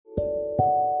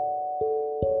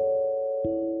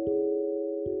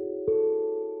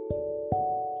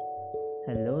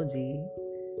Hello जी।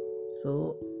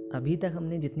 अभी तक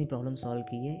हमने जितनी प्रॉब्लम सॉल्व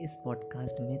की है, इस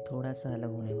पॉडकास्ट में थोड़ा सा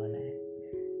अलग होने वाला है।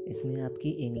 इसमें आपकी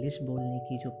इंग्लिश बोलने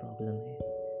की जो प्रॉब्लम है,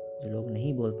 जो लोग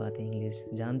नहीं बोल पाते इंग्लिश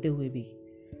जानते हुए भी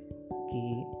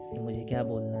कि मुझे क्या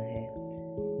बोलना है,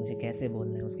 मुझे कैसे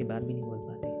बोलना है, उसके बाद भी नहीं बोल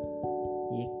पाते,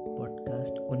 ये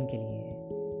पॉडकास्ट उनके लिए है,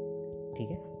 ठीक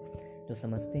है, जो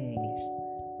समझते हैं इंग्लिश।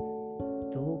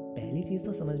 तो पहली चीज़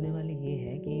तो समझने वाली ये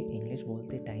है कि इंग्लिश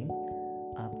बोलते टाइम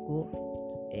आपको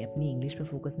अपनी इंग्लिश पर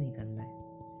फोकस नहीं करना है,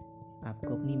 आपको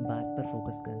अपनी बात पर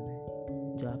फोकस करना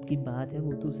है। जो आपकी बात है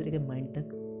वो दूसरे के माइंड तक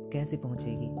कैसे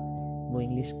पहुंचेगी, वो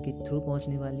इंग्लिश के थ्रू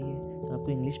पहुंचने वाली है। तो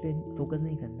आपको इंग्लिश पे फोकस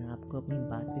नहीं करना, आपको अपनी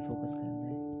बात पे फोकस करना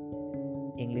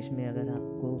है। इंग्लिश में अगर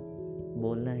आपको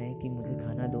बोलना है कि मुझे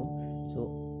खाना दो, सो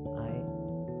I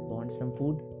want some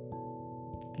food,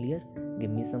 clear,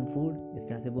 give me some food, इस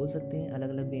तरह से बोल सकते हैं अलग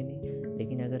अलग वे में।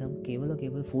 लेकिन अगर हम केवल और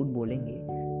केवल फूड बोलेंगे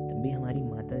तब भी हमारी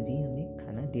माता जी हमें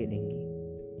खाना दे देंगी,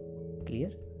 क्लियर।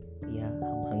 या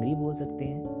हम हंगरी बोल सकते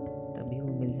हैं तब भी वो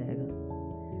मिल जाएगा।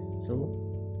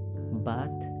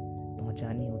 बात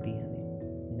पहुंचानी होती है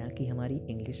हमें, ना कि हमारी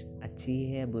इंग्लिश अच्छी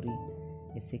है या बुरी,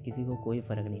 इससे किसी को कोई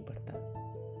फ़र्क नहीं पड़ता।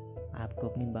 आपको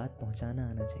अपनी बात पहुंचाना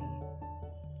आना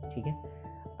चाहिए, ठीक है।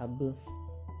 अब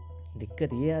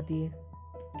दिक्कत ये आती है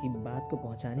कि बात को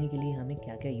पहुंचाने के लिए हमें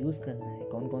क्या क्या यूज़ करना है,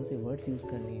 कौन कौन से वर्ड्स यूज़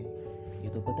करने हैं, ये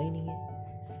तो पता ही नहीं है।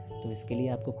 तो इसके लिए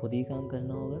आपको खुद ही काम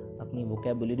करना होगा, अपनी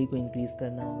वोकैबुलरी को इंक्रीज़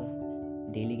करना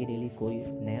होगा। डेली के डेली कोई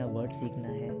नया वर्ड सीखना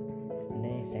है,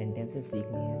 नए सेंटेंसेस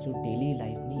सीखने हैं जो डेली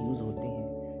लाइफ में यूज़ होते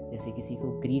हैं। जैसे किसी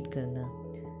को ग्रीट करना,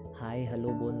 हाय हेलो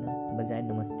बोलना बजाय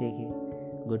नमस्ते के,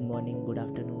 good morning, good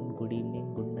afternoon, good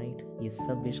evening, good night, ये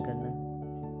सब विश करना,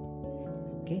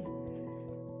 ओके।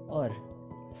 और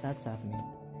साथ साथ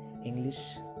में इंग्लिश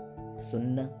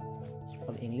सुनना।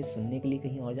 अब इंग्लिश सुनने के लिए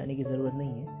कहीं और जाने की ज़रूरत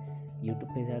नहीं है, यूट्यूब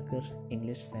पे जाकर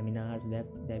इंग्लिश सेमिनार्स,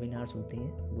 वेबिनार्स होते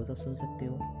हैं, वो सब सुन सकते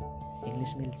हो।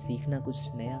 इंग्लिश में सीखना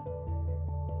कुछ नया,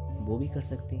 वो भी कर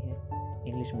सकते हैं।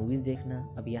 इंग्लिश मूवीज़ देखना।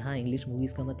 अब यहाँ इंग्लिश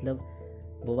मूवीज़ का मतलब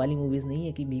वो वाली मूवीज़ नहीं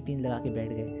है कि VPN लगा के बैठ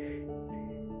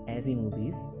गए। ऐसी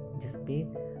मूवीज़ जिस पे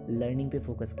लर्निंग पे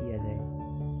फोकस किया जाए,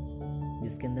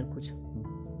 जिसके अंदर कुछ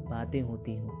बातें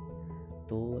होती हों।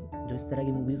 तो जो इस तरह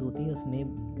की मूवीज़ होती है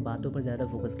उसमें बातों पर ज़्यादा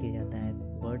फोकस किया जाता है,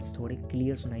 वर्ड्स थोड़े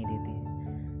क्लियर सुनाई देते हैं।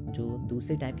 जो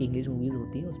दूसरे टाइप की इंग्लिश मूवीज़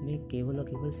होती है उसमें केवल और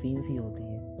केवल सीन्स ही होते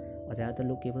हैं, और ज़्यादातर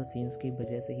लोग केवल सीन्स की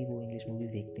वजह से ही वो इंग्लिश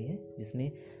मूवीज़ देखते हैं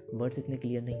जिसमें वर्ड्स इतने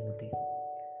क्लियर नहीं होते।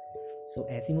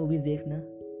 ऐसी मूवीज़ देखना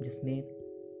जिसमें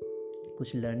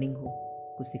कुछ लर्निंग हो,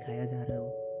 कुछ सिखाया जा रहा हो।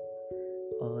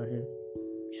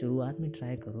 और शुरुआत में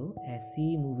ट्राई करो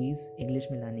ऐसी मूवीज़ इंग्लिश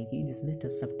में लाने की जिसमें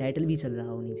सबटाइटल भी चल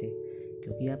रहा हो नीचे,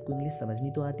 क्योंकि आपको इंग्लिश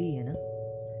समझनी तो आती ही है ना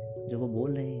जो वो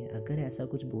बोल रहे हैं। अगर ऐसा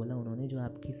कुछ बोला उन्होंने जो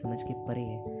आपकी समझ के परे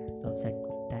है तो आप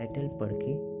सबटाइटल पढ़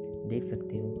के देख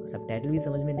सकते हो। सबटाइटल भी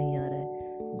समझ में नहीं आ रहा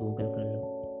है, गूगल कर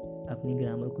लो, अपनी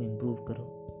ग्रामर को इम्प्रूव करो,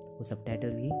 वो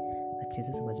सबटाइटल भी अच्छे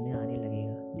से समझ में आने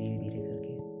लगेगा धीरे धीरे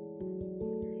करके।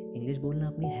 इंग्लिश बोलना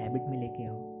अपनी हैबिट में लेके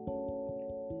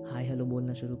आओ। हाय हेलो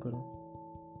बोलना शुरू करो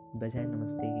बजाय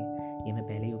नमस्ते के, ये मैं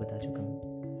पहले ही बता चुका हूँ।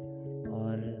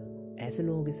 और ऐसे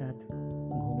लोगों के साथ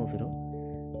घूमो फिरो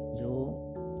जो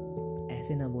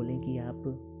ऐसे ना बोलें कि आप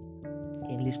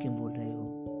इंग्लिश क्यों बोल रहे हो,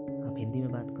 आप हिंदी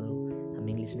में बात करो, हमें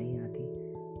इंग्लिश नहीं आती।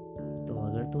 तो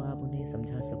अगर तो आप उन्हें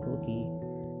समझा सको कि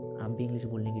आप भी इंग्लिश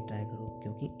बोलने की ट्राई करो,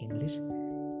 क्योंकि इंग्लिश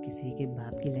किसी के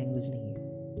बाप की लैंग्वेज नहीं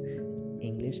है।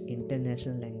 इंग्लिश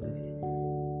इंटरनेशनल लैंग्वेज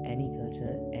है। Any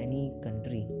culture, any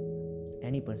country,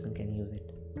 any person can use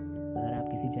it. अगर आप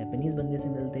किसी जापानीज़ बंदे से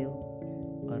मिलते हो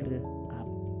और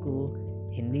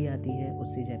आपको हिंदी आती है,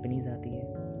 उससे जापानीज़ आती है,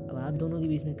 अब आप दोनों के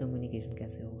बीच में कम्युनिकेशन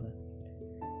कैसे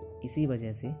होगा? इसी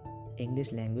वजह से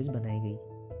इंग्लिश लैंग्वेज बनाई गई,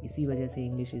 इसी वजह से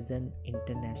English is an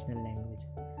international language.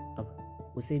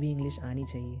 अब उसे भी इंग्लिश आनी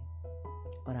चाहिए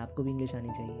और आपको भी इंग्लिश आनी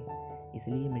चाहिए,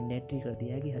 इसलिए मैंडेटरी कर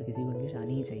दिया है कि हर किसी को इंग्लिश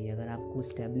आनी ही चाहिए। अगर आपको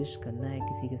इस्टेब्लिश करना है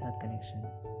किसी के साथ कनेक्शन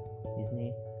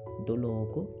जिसमें दो लोगों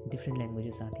को डिफरेंट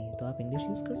लैंग्वेजेस आती हैं, तो आप इंग्लिश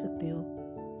यूज़ कर सकते हो,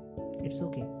 इट्स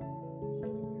ओके।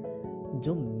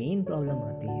 जो मेन प्रॉब्लम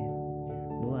आती है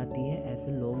वो आती है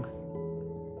ऐसे लोग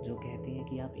जो कहते हैं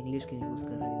कि आप इंग्लिश क्यों यूज़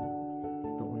कर रहे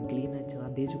हो। तो उनके लिए मैं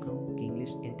जवाब दे चुका हूँ कि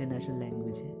इंग्लिश इंटरनेशनल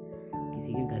लैंग्वेज है,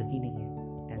 किसी के घर की नहीं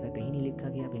है। ऐसा कहीं नहीं लिखा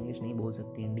कि आप इंग्लिश नहीं बोल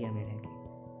सकते इंडिया में रह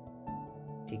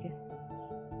के, ठीक है।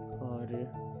 और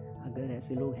अगर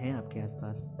ऐसे लोग हैं आपके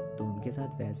आसपास तो उनके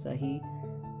साथ वैसा ही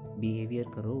बिहेवियर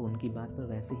करो, उनकी बात पर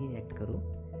वैसे ही एक्ट करो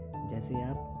जैसे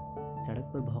आप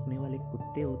सड़क पर भौंकने वाले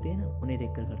कुत्ते होते हैं ना, उन्हें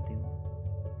देखकर करते हो।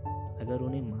 अगर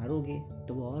उन्हें मारोगे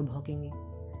तो वो और भौंकेंगे,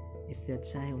 इससे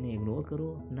अच्छा है उन्हें इग्नोर करो,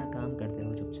 अपना काम करते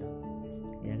रहो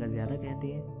चुपचाप। या अगर ज़्यादा कहते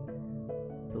हैं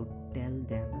तो tell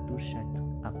them to shut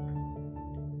up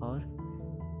और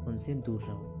उनसे दूर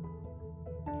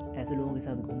रहो। ऐसे लोगों के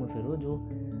साथ घूमो फिरो जो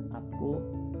आपको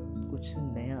कुछ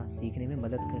नया सीखने में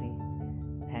मदद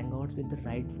करें। Hang out with the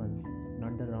right ones,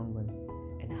 not the wrong ones.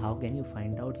 And how can you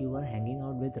find out you are hanging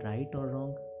out with right और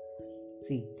wrong?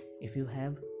 C, if you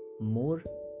have more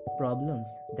problems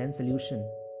than solution,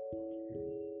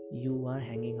 you are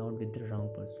hanging out with the wrong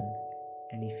person.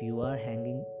 And if you are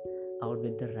hanging out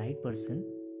with the right person,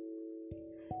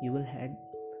 you will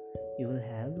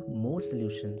have more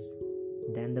solutions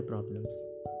than the problems.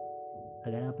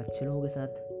 अगर आप अच्छे लोगों के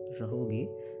साथ रहोगे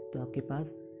तो आपके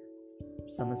पास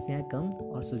समस्याएं कम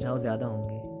और सुझाव ज़्यादा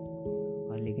होंगे,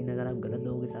 और लेकिन अगर आप गलत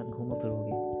लोगों के साथ घूमो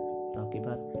फिरोगे तो आपके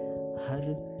पास हर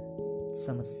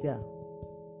समस्या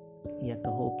या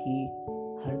कहो कि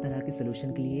हर तरह के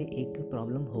सोल्यूशन के लिए एक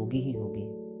प्रॉब्लम होगी ही होगी।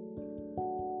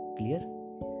 क्लियर?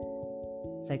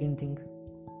 सेकंड थिंग,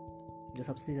 जो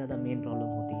सबसे ज़्यादा मेन प्रॉब्लम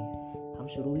होती है, हम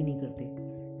शुरू ही नहीं करते।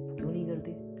 क्यों नहीं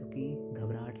करते? क्योंकि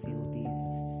घबराहट सी होती है।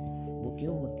 वो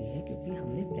क्यों होती है? क्योंकि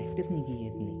हमने प्रैक्टिस नहीं की है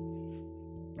इतनी।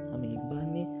 हम एक बार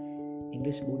में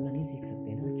इंग्लिश बोलना नहीं सीख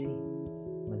सकते ना अच्छी,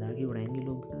 मजाक ही उड़ाएंगे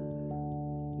लोग,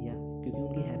 या क्योंकि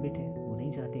उनकी हैबिट है, वो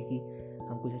नहीं चाहते कि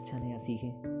हम कुछ अच्छा नया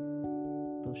सीखें।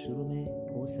 तो शुरू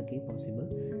में हो सके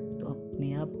पॉसिबल तो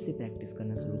अपने आप से प्रैक्टिस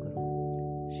करना शुरू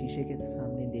करो। शीशे के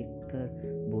सामने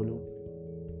देखकर बोलो,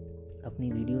 अपनी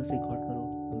वीडियोस रिकॉर्ड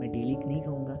करो। मैं डेली नहीं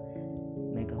कहूँगा,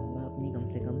 मैं कहूँगा अपनी कम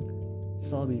से कम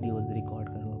 100 वीडियोस रिकॉर्ड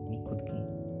करो अपनी खुद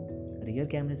की। रियर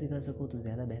कैमरे से कर सको तो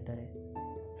ज़्यादा बेहतर है,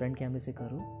 फ्रंट कैमरे से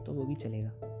करो तो वो भी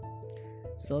चलेगा।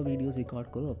 100 वीडियोस रिकॉर्ड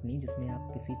करो अपनी, जिसमें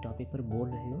आप किसी टॉपिक पर बोल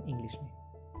रहे हो इंग्लिश में,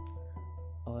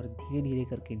 और धीरे धीरे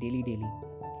करके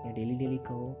डेली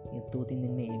कहो या 2-3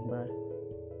 दिन में एक बार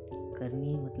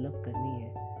करनी है।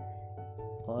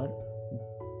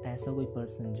 और ऐसा कोई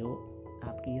पर्सन जो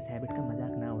आपकी इस हैबिट का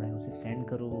मजाक ना उड़ाए, उसे सेंड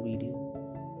करो वो video,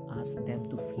 ask them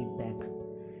to feedback.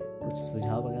 कुछ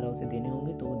सुझाव वगैरह उसे देने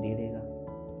होंगे तो वो दे देगा।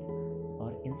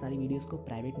 और इन सारी वीडियोस को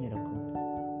प्राइवेट में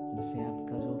रखो, जिससे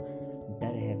आपका जो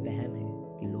डर है, वहम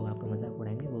है कि लोग आपका मजाक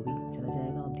उड़ाएंगे, वो भी चला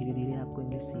जाएगा और धीरे धीरे आपको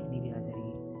इंग्लिश सीखनी भी आ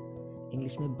जाएगी।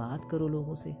 इंग्लिश में बात करो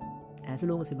लोगों से, ऐसे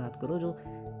लोगों से बात करो जो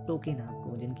टोके ना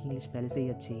आपको, जिनकी इंग्लिश पहले से ही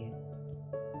अच्छी है।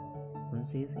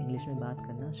 उनसे इंग्लिश में बात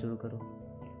करना शुरू करो।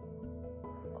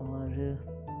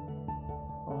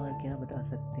 और क्या बता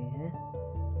सकते हैं?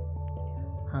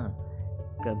 हाँ,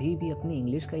 कभी भी अपनी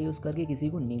इंग्लिश का यूज़ करके किसी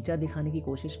को नीचा दिखाने की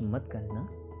कोशिश मत करना,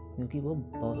 क्योंकि वो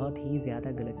बहुत ही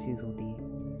ज़्यादा गलत चीज़ होती है।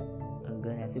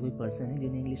 अगर ऐसे कोई पर्सन है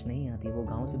जिन्हें इंग्लिश नहीं आती, वो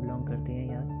गांव से बिलोंग करते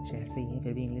हैं या शहर से ही हैं,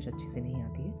 फिर भी इंग्लिश अच्छे से नहीं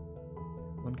आती है,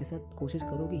 उनके साथ कोशिश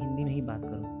करो कि हिंदी में ही बात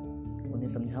करो। उन्हें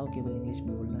समझाओ कि वो इंग्लिश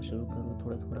बोलना शुरू करो,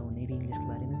 थोड़ा थोड़ा उन्हें भी इंग्लिश के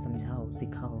बारे में समझाओ,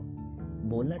 सिखाओ।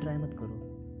 बोलना ट्राई मत करो,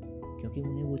 क्योंकि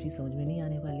उन्हें वो चीज़ समझ में नहीं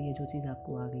आने वाली है जो चीज़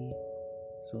आपको आ गई है।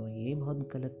 सो ये बहुत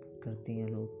गलत करते हैं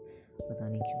लोग, पता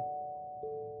नहीं क्यों।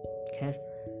 खैर,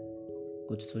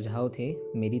 कुछ सुझाव थे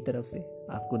मेरी तरफ से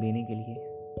आपको देने के लिए,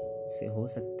 जिससे हो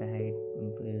सकता है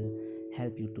it will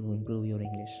help you to improve your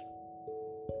English.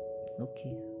 Okay,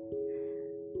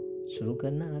 शुरू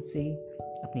करना आज से ही,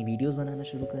 अपनी वीडियोस बनाना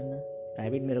शुरू करना,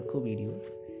 प्राइवेट में रखो वीडियोस,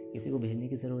 किसी को भेजने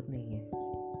की ज़रूरत नहीं है।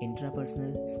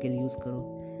 इंट्रापर्सनल स्किल यूज़ करो,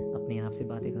 अपने आप से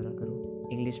बातें करा करो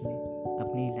इंग्लिश में।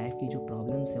 अपनी लाइफ की जो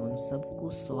प्रॉब्लम्स हैं उन सब को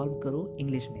सॉल्व करो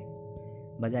इंग्लिश में,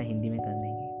 बजाय हिंदी में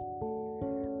करने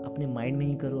की। अपने माइंड में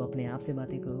ही करो, अपने आप से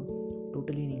बातें करो,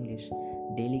 टोटली इन इंग्लिश।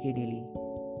 डेली के डेली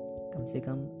कम से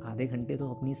कम आधे घंटे तो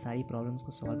अपनी सारी प्रॉब्लम्स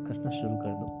को सॉल्व करना शुरू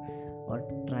कर दो,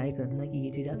 और ट्राई करना कि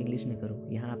ये चीज़ आप इंग्लिश में करो।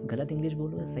 यहाँ आप गलत इंग्लिश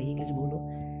बोलो या सही इंग्लिश बोलो,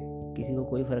 किसी को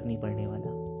कोई फ़र्क नहीं पड़ने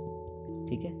वाला,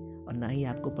 ठीक है? और ना ही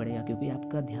आपको पड़ेगा, क्योंकि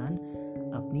आपका ध्यान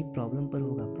अपनी प्रॉब्लम पर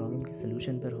होगा, प्रॉब्लम के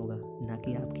सलूशन पर होगा, ना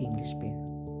कि आपकी इंग्लिश पे।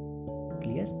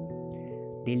 क्लियर?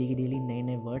 डेली की डेली नए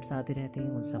नए वर्ड्स आते रहते हैं,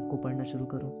 उन सबको पढ़ना शुरू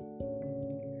करो।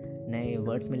 नए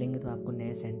वर्ड्स मिलेंगे तो आपको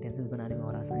नए सेंटेंसेस बनाने में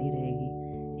और आसानी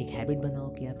रहेगी। एक हैबिट बनाओ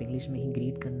कि आप इंग्लिश में ही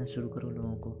ग्रीट करना शुरू करो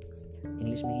लोगों को,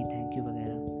 इंग्लिश में ही थैंक यू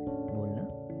वगैरह बोलना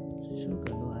शुरू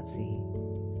कर दो आज से ही।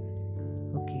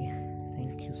 Okay,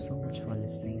 thank you so much for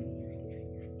listening.